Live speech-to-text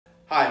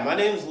Hi, my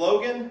name is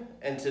Logan,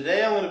 and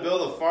today I'm going to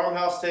build a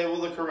farmhouse table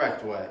the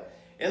correct way.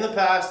 In the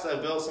past, I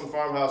built some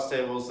farmhouse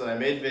tables that I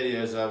made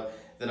videos of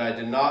that I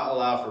did not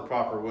allow for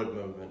proper wood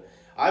movement.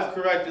 I've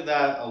corrected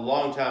that a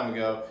long time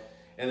ago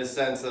in the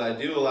sense that I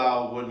do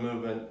allow wood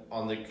movement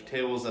on the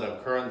tables that I'm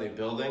currently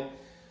building.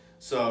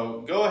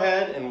 So go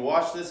ahead and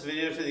watch this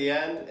video to the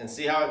end and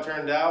see how it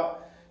turned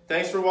out.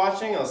 Thanks for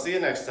watching. I'll see you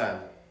next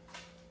time.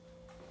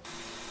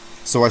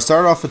 So I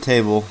start off a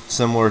table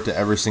similar to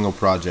every single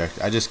project.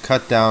 I just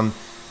cut down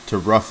to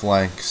rough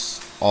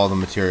lengths all the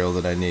material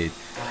that I need.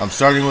 I'm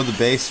starting with the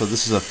base, so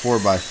this is a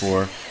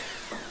 4x4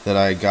 that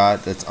I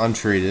got that's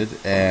untreated,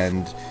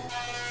 and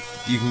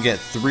you can get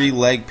 3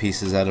 leg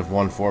pieces out of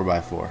one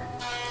 4x4.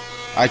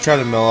 I try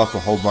to mill up a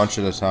whole bunch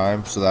at a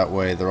time so that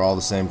way they're all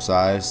the same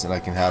size and I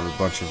can have a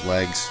bunch of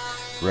legs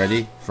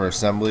ready for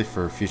assembly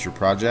for future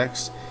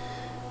projects.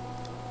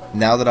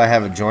 Now that I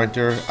have a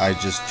jointer, I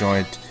just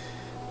joint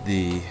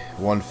the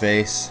one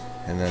face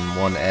and then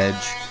one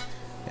edge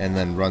and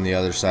then run the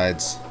other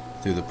sides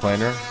through the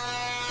planer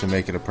to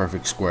make it a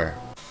perfect square.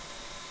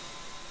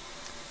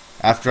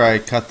 After I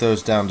cut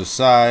those down to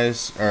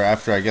size, or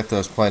after I get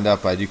those planed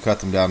up, I do cut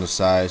them down to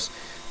size.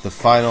 The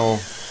final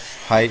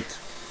height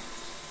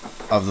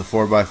of the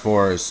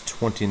 4x4 is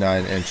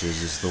 29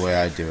 inches is the way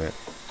I do it.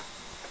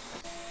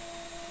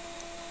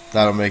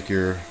 That'll make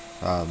your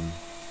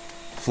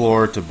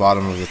floor to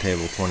bottom of the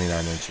table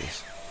 29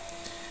 inches.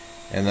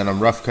 And then I'm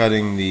rough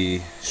cutting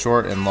the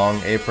short and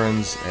long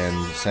aprons,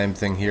 and same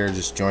thing here,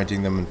 just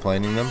jointing them and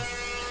planing them.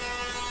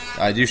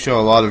 I do show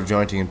a lot of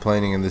jointing and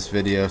planing in this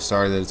video.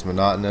 Sorry that it's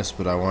monotonous,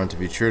 but I wanted to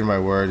be true to my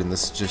word, and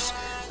this is just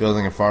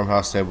building a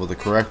farmhouse table the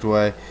correct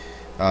way.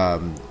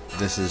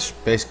 This is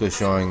basically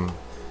showing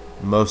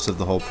most of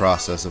the whole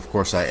process. Of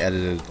course, I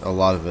edited a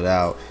lot of it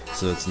out,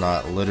 so it's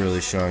not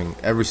literally showing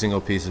every single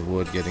piece of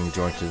wood getting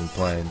jointed and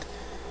planed.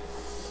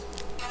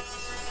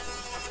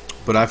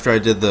 But after I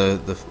did the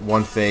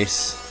one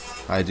face,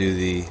 I do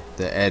the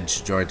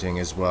edge jointing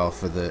as well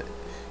for the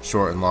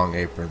short and long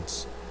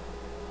aprons.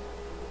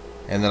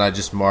 And then I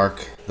just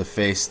mark the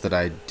face that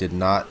I did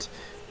not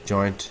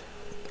joint,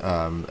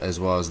 as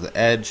well as the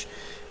edge.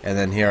 And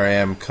then here I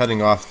am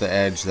cutting off the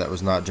edge that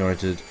was not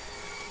jointed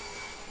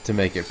to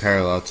make it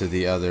parallel to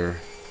the other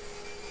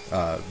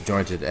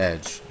jointed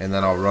edge. And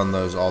then I'll run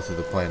those all through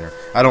the planer.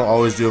 I don't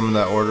always do them in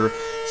that order.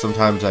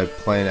 Sometimes I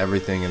plane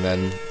everything and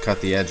then cut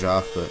the edge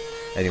off, but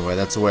anyway,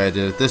 that's the way I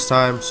did it this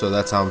time, so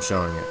that's how I'm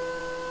showing it.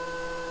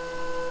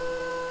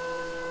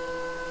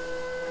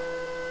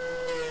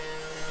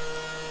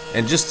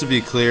 And just to be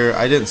clear,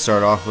 I didn't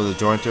start off with a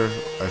jointer.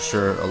 I'm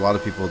sure a lot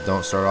of people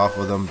don't start off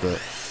with them, but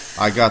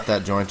I got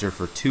that jointer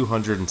for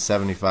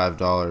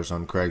 $275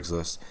 on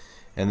Craigslist,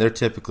 and they're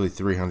typically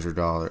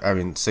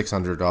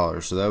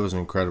 $600, so that was an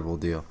incredible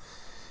deal.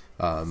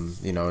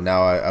 You know,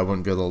 now I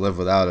wouldn't be able to live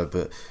without it,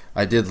 but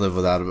I did live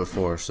without it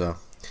before, so.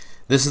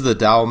 This is the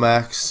dowel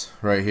max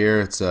right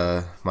here. It's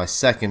my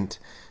second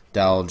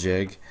dowel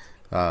jig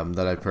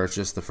that I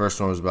purchased. The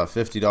first one was about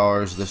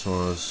 $50. This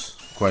one was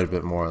quite a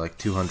bit more, like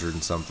 200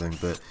 and something,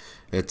 but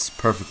it's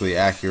perfectly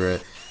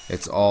accurate.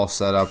 It's all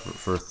set up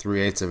for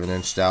 3/8 of an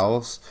inch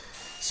dowels.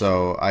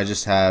 So I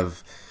just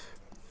have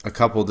a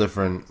couple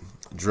different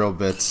drill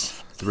bits,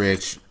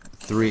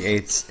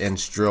 3/8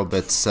 inch drill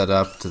bits set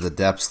up to the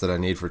depths that I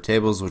need for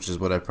tables, which is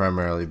what I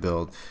primarily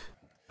build.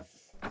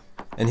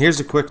 And here's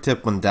a quick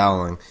tip when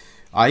doweling.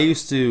 I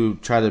used to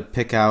try to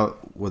pick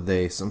out with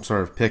some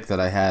sort of pick that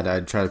I had.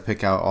 I'd try to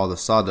pick out all the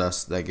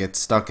sawdust that gets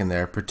stuck in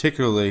there,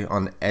 particularly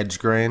on edge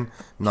grain,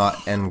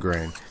 not end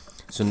grain.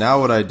 So now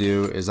what I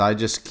do is I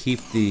just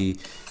keep the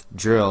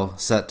drill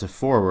set to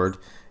forward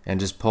and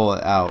just pull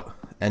it out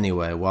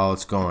anyway while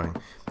it's going.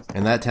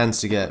 And that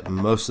tends to get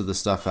most of the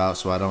stuff out,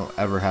 so I don't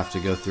ever have to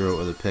go through it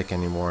with a pick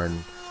anymore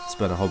and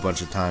spend a whole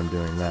bunch of time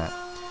doing that.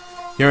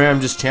 Here I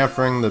am just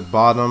chamfering the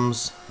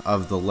bottoms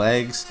of the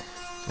legs.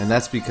 And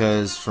that's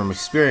because from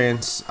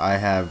experience, I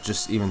have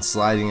just even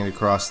sliding it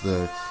across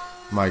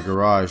my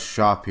garage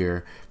shop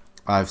here,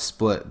 I've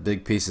split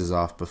big pieces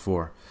off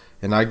before.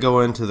 And I go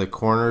into the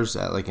corners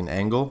at like an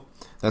angle.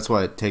 That's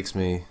why it takes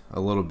me a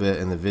little bit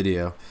in the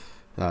video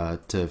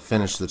to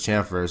finish the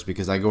chamfers,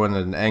 because I go in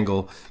at an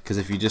angle, because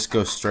if you just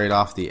go straight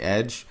off the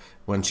edge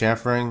when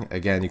chamfering,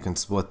 again, you can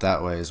split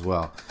that way as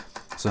well.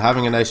 So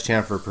having a nice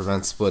chamfer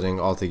prevents splitting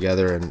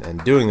altogether,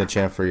 and doing the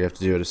chamfer, you have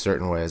to do it a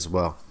certain way as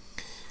well.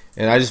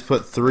 And I just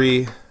put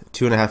 3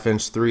 2.5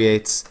 inch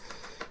 3/8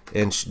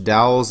 inch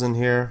dowels in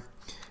here,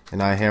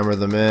 and I hammer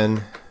them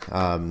in.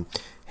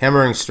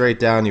 Hammering straight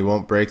down, you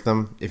won't break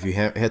them. If you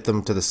hit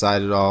them to the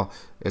side at all,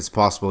 it's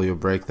possible you'll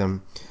break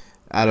them.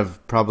 Out of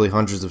probably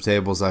hundreds of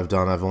tables I've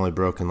done, I've only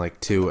broken like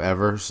 2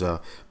 ever,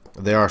 so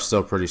they are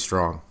still pretty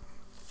strong.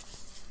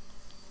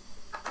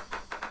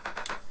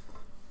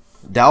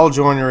 Dowel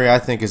joinery, I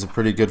think, is a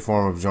pretty good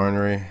form of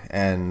joinery,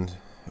 and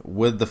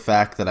with the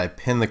fact that I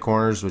pin the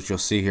corners, which you'll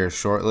see here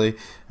shortly,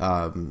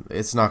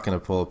 it's not going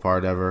to pull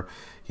apart ever.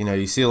 You know,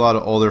 you see a lot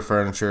of older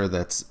furniture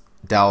that's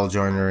dowel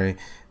joinery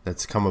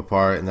that's come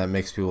apart, and that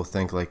makes people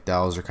think like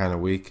dowels are kind of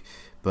weak.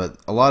 but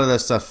a lot of that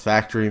stuff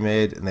factory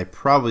made, and they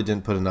probably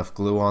didn't put enough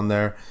glue on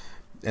there,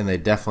 and they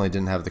definitely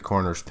didn't have the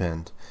corners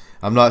pinned.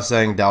 I'm not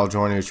saying dowel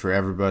joinery is for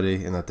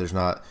everybody and that there's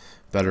not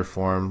better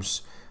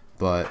forms,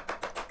 but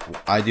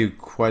I do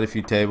quite a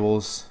few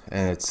tables,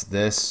 and it's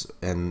this,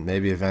 and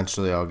maybe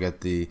eventually I'll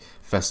get the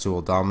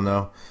Festool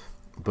Domino,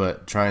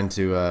 but trying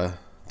to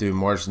do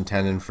mortise and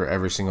tenon for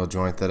every single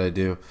joint that I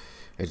do,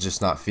 it's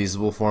just not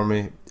feasible for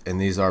me, and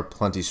these are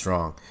plenty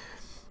strong.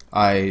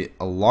 A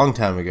long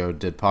time ago,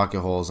 did pocket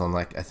holes on,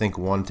 like, I think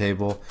one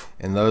table,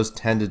 and those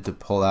tended to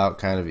pull out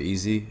kind of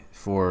easy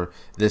for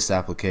this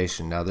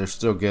application. Now, they're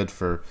still good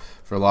for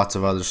lots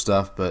of other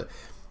stuff, but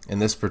in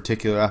this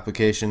particular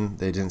application,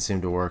 they didn't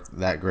seem to work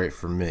that great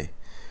for me.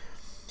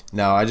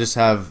 Now, I just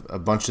have a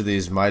bunch of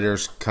these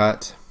miters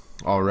cut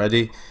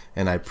already,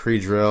 and I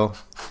pre-drill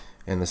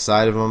in the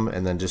side of them,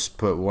 and then just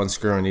put one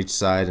screw in each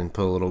side and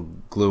put a little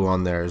glue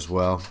on there as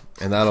well,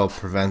 and that'll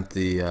prevent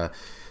the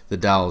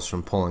dowels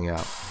from pulling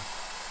out.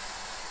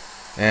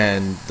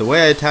 And the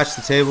way I attach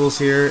the tables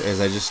here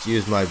is I just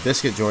use my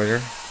biscuit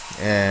joiner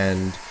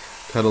and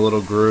cut a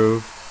little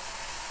groove,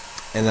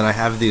 and then I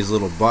have these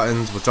little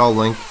buttons, which I'll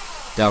link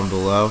down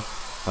below.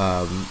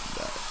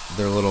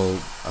 They're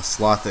a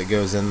slot that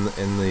goes in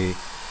the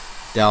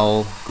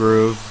dowel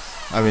groove,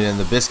 in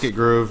the biscuit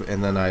groove,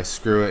 and then I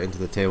screw it into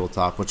the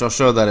tabletop, which I'll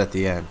show that at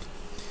the end.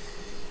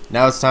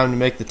 Now it's time to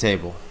make the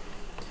table.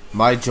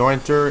 My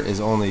jointer is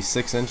only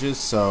 6 inches,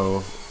 so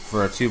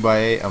for a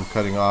 2x8 I'm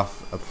cutting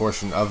off a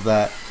portion of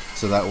that,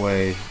 so that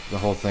way the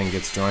whole thing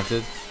gets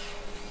jointed.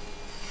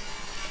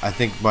 I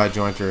think my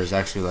jointer is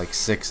actually like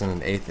 6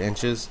 1/8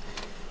 inches,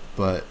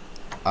 but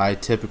I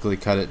typically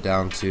cut it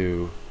down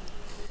to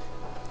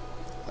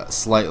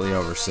slightly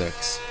over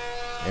 6.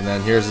 And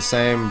then here's the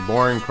same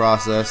boring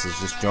process, it's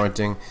just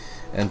jointing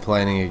and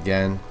planing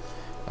again.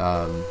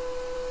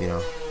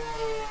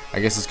 I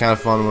guess it's kind of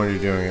fun when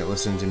you're doing it,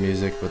 listening to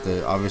music, but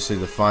obviously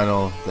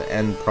the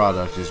end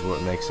product is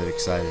what makes it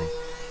exciting.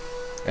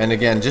 And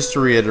again, just to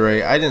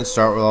reiterate, I didn't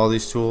start with all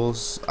these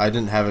tools. I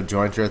didn't have a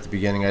jointer at the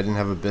beginning. I didn't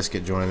have a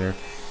biscuit joiner.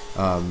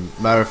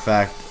 Matter of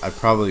fact, I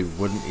probably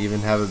wouldn't even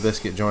have a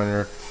biscuit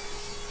joiner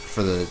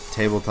for the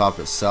tabletop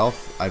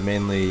itself. I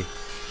mainly,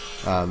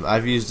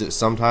 I've used it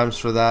sometimes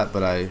for that,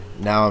 but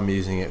now I'm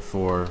using it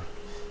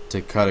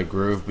to cut a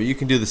groove. But you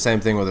can do the same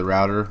thing with a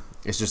router.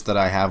 It's just that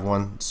I have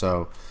one,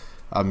 so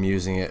I'm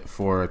using it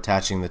for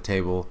attaching the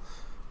table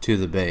to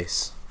the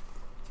base.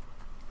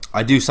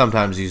 I do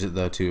sometimes use it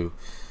though to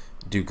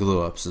do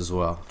glue ups as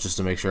well, just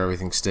to make sure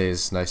everything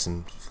stays nice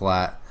and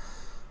flat.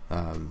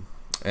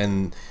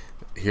 And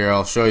here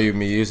I'll show you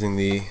me using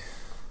the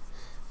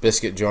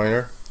biscuit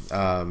joiner.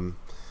 I'm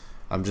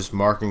just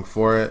marking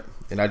for it,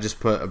 and I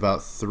just put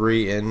about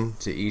 3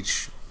 into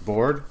each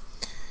board.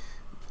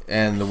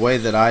 And the way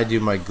that I do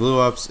my glue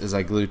ups is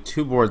I glue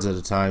 2 boards at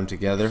a time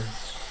together.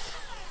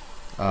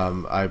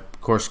 I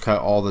of course cut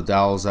all the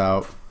dowels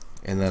out,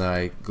 and then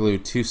I glue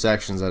 2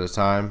 sections at a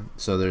time,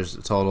 so there's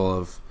a total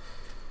of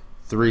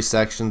 3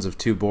 sections of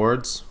 2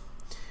 boards.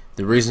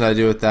 The reason I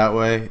do it that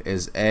way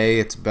is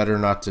it's better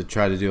not to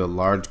try to do a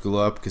large glue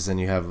up, because then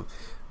you have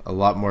a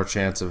lot more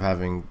chance of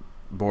having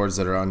boards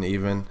that are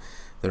uneven,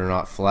 that are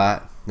not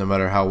flat, no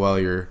matter how well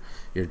your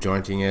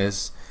jointing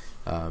is.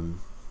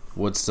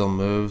 Wood still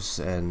moves,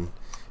 and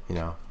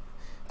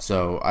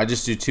so I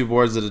just do 2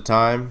 boards at a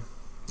time,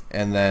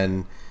 and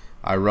then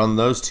I run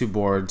those 2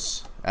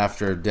 boards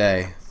after a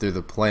day through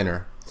the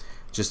planer,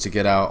 just to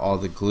get out all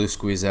the glue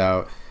squeeze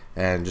out,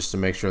 and just to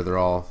make sure they're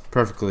all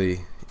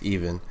perfectly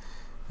even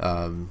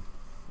on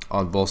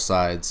both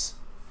sides.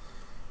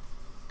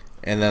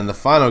 And then the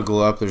final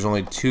glue up, there's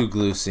only 2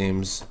 glue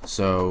seams,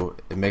 so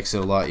it makes it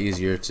a lot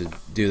easier to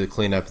do the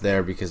cleanup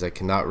there, because I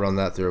cannot run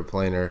that through a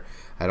planer.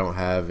 I don't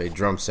have a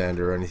drum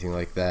sander or anything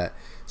like that,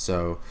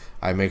 so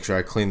I make sure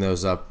I clean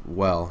those up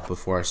well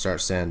before I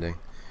start sanding,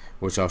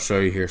 which I'll show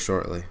you here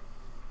shortly.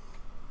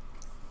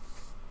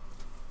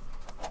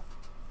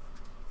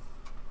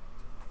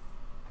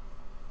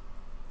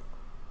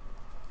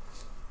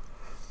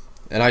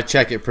 And I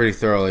check it pretty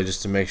thoroughly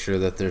just to make sure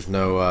that there's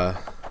no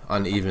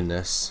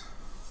unevenness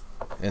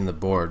in the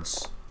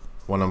boards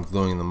when I'm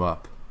gluing them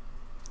up.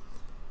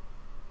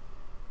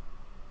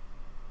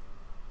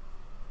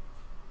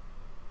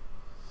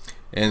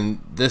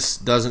 And this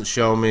doesn't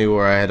show me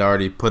where I had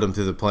already put them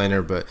through the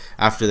planer, but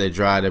after they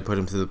dried I put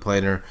them through the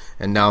planer,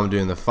 and now I'm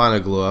doing the final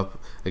glue up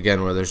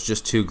again where there's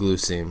just 2 glue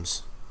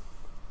seams.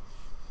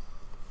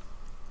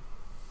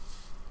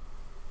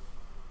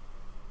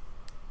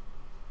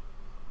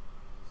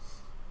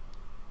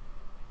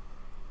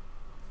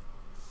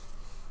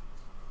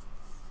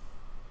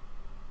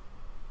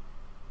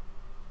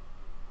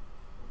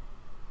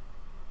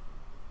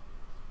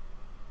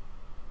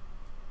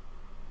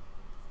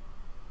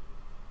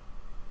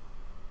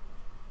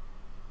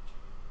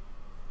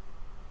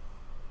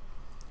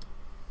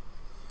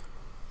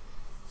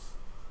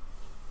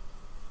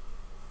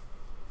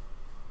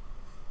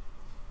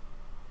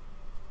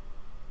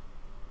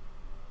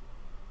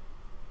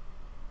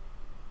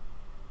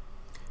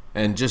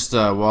 And just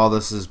while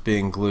this is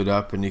being glued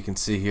up, and you can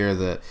see here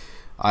that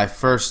I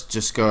first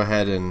just go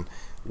ahead and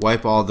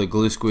wipe all the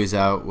glue squeeze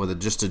out with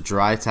just a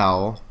dry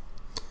towel,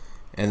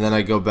 and then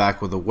I go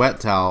back with a wet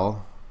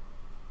towel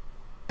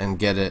and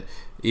get it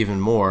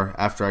even more.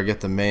 After I get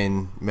the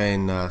main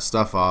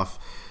stuff off,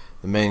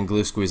 the main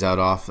glue squeeze out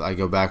off, I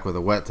go back with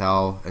a wet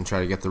towel and try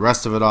to get the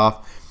rest of it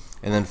off,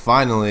 and then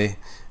finally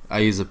I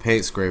use a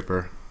paint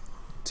scraper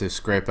to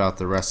scrape out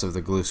the rest of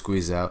the glue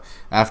squeeze out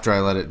after I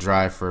let it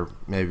dry for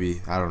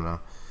maybe, I don't know,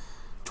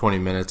 20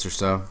 minutes or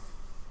so.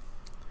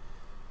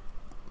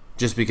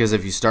 Just because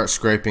if you start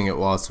scraping it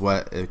while it's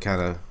wet, it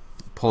kind of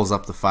pulls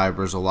up the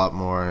fibers a lot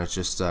more, and it's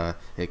just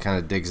it kind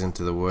of digs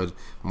into the wood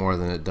more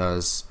than it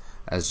does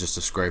as just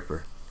a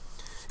scraper.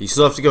 You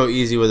still have to go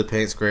easy with a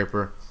paint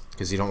scraper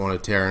because you don't want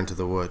to tear into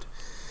the wood.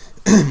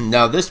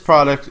 Now this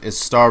product is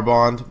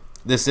Starbond.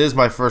 This is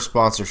my first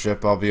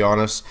sponsorship, I'll be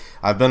honest.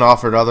 I've been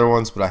offered other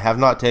ones, but I have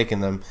not taken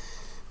them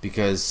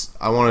because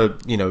I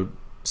want to,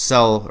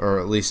 sell or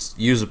at least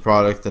use a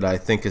product that I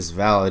think is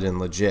valid and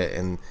legit,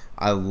 and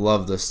I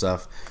love this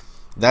stuff.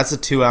 That's a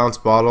 2-ounce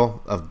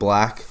bottle of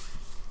black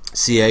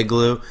CA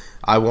glue.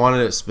 I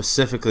wanted it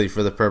specifically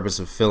for the purpose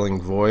of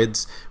filling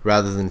voids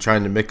rather than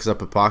trying to mix up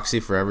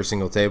epoxy for every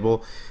single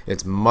table.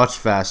 It's much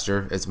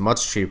faster, it's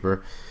much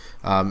cheaper.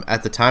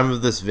 At the time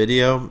of this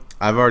video,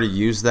 I've already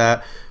used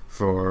that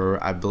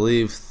for, I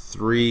believe,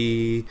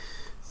 three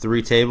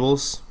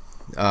tables.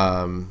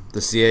 The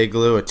CA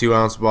glue, a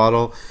 2-ounce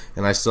bottle,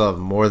 and I still have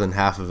more than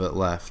half of it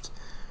left.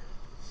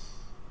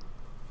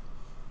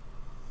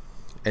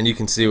 And you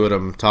can see what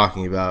I'm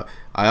talking about.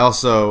 I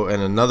also,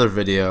 in another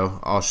video,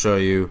 I'll show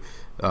you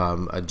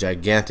a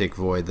gigantic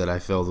void that I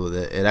filled with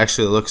it. It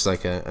actually looks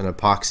like an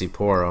epoxy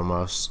pour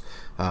almost.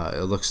 I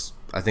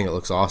think it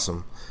looks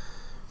awesome.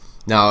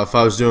 Now, if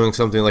I was doing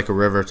something like a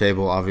river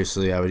table,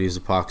 obviously I would use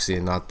epoxy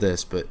and not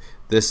this, but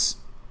this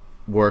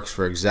works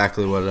for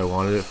exactly what I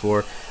wanted it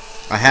for.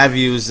 I have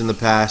used in the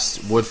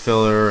past wood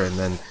filler and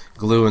then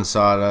glue and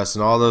sawdust,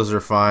 and all those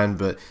are fine,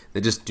 but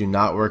they just do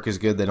not work as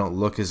good. They don't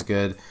look as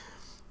good.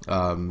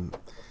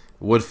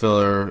 Wood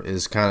filler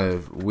is kind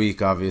of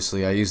weak,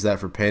 obviously. I use that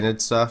for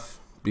painted stuff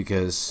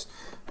because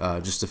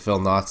just to fill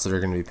knots that are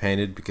going to be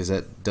painted, because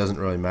that doesn't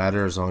really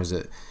matter as long as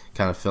it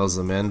kind of fills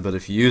them in. But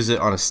if you use it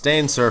on a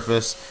stained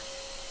surface,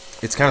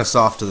 it's kind of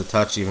soft to the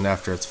touch even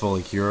after it's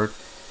fully cured.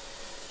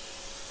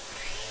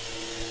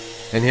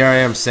 And here I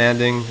am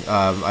sanding.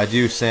 I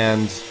do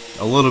sand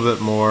a little bit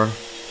more,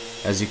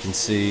 as you can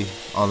see,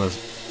 on the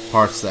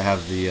parts that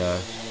have the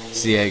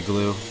CA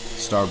glue,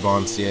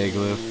 Starbond CA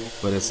glue,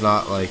 but it's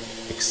not like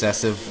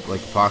excessive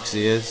like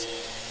epoxy is.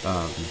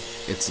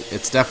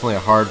 It's definitely a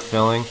hard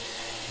filling,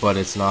 but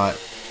it's not,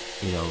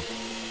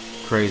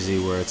 crazy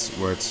where it's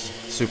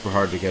super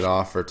hard to get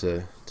off or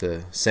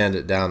to sand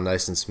it down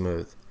nice and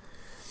smooth.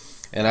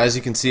 And as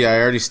you can see,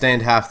 I already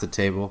stained half the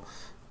table,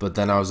 but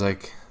then I was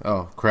like,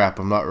 oh crap,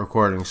 I'm not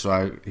recording,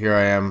 so here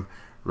I am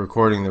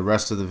recording the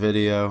rest of the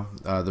video,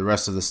 the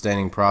rest of the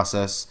staining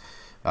process.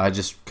 I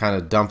just kind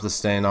of dump the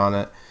stain on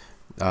it,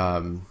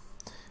 and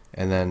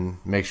then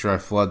make sure I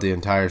flood the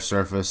entire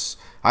surface.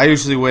 I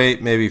usually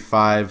wait maybe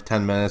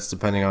 5-10 minutes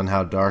depending on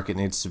how dark it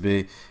needs to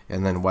be,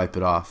 and then wipe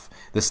it off.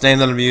 The stain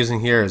that I'm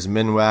using here is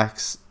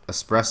Minwax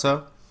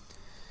Espresso,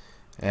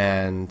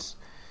 and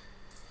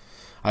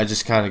I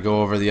just kind of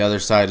go over the other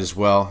side as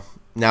well.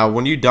 Now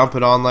when you dump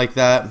it on like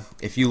that,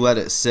 if you let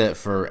it sit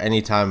for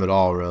any time at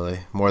all, really,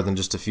 more than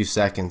just a few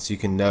seconds, you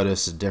can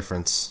notice a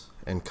difference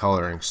in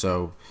coloring,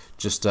 so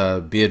just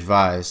be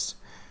advised.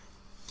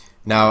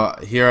 Now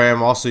here I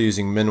am also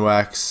using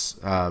Minwax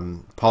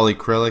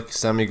polyacrylic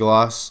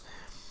semi-gloss,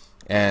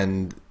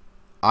 and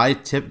I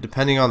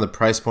depending on the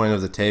price point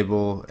of the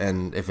table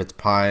and if it's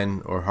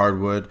pine or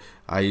hardwood,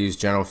 I use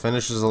General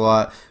Finishes a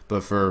lot,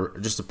 but for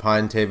just a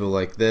pine table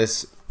like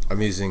this,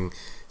 I'm using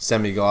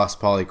semi-gloss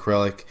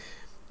polyacrylic,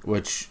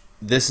 which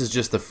this is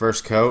just the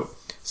first coat,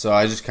 so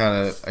I just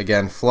kind of,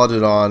 again, flood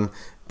it on,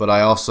 but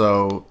I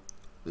also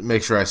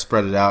make sure I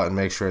spread it out and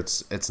make sure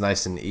it's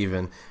nice and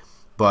even.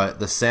 But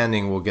the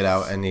sanding will get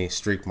out any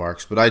streak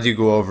marks, but I do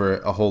go over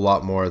it a whole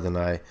lot more than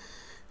I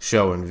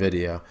show in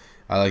video.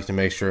 I like to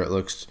make sure it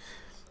looks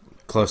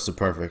close to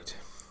perfect.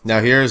 Now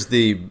here's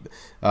the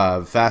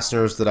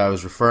fasteners that I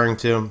was referring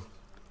to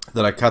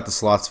that I cut the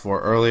slots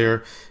for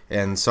earlier,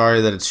 and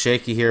sorry that it's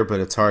shaky here, but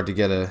it's hard to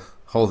get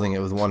holding it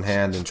with one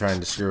hand and trying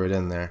to screw it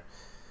in there.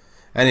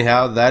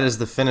 Anyhow, that is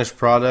the finished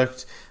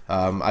product.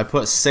 I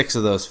put 6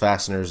 of those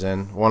fasteners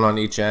in, 1 on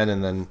each end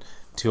and then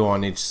 2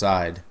 on each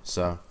side.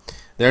 So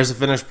there's the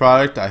finished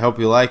product. I hope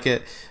you like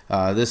it.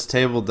 This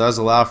table does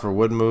allow for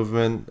wood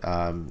movement.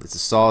 It's a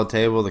solid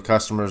table. The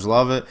customers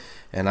love it,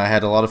 and I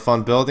had a lot of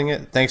fun building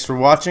it. Thanks for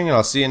watching, and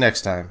I'll see you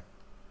next time.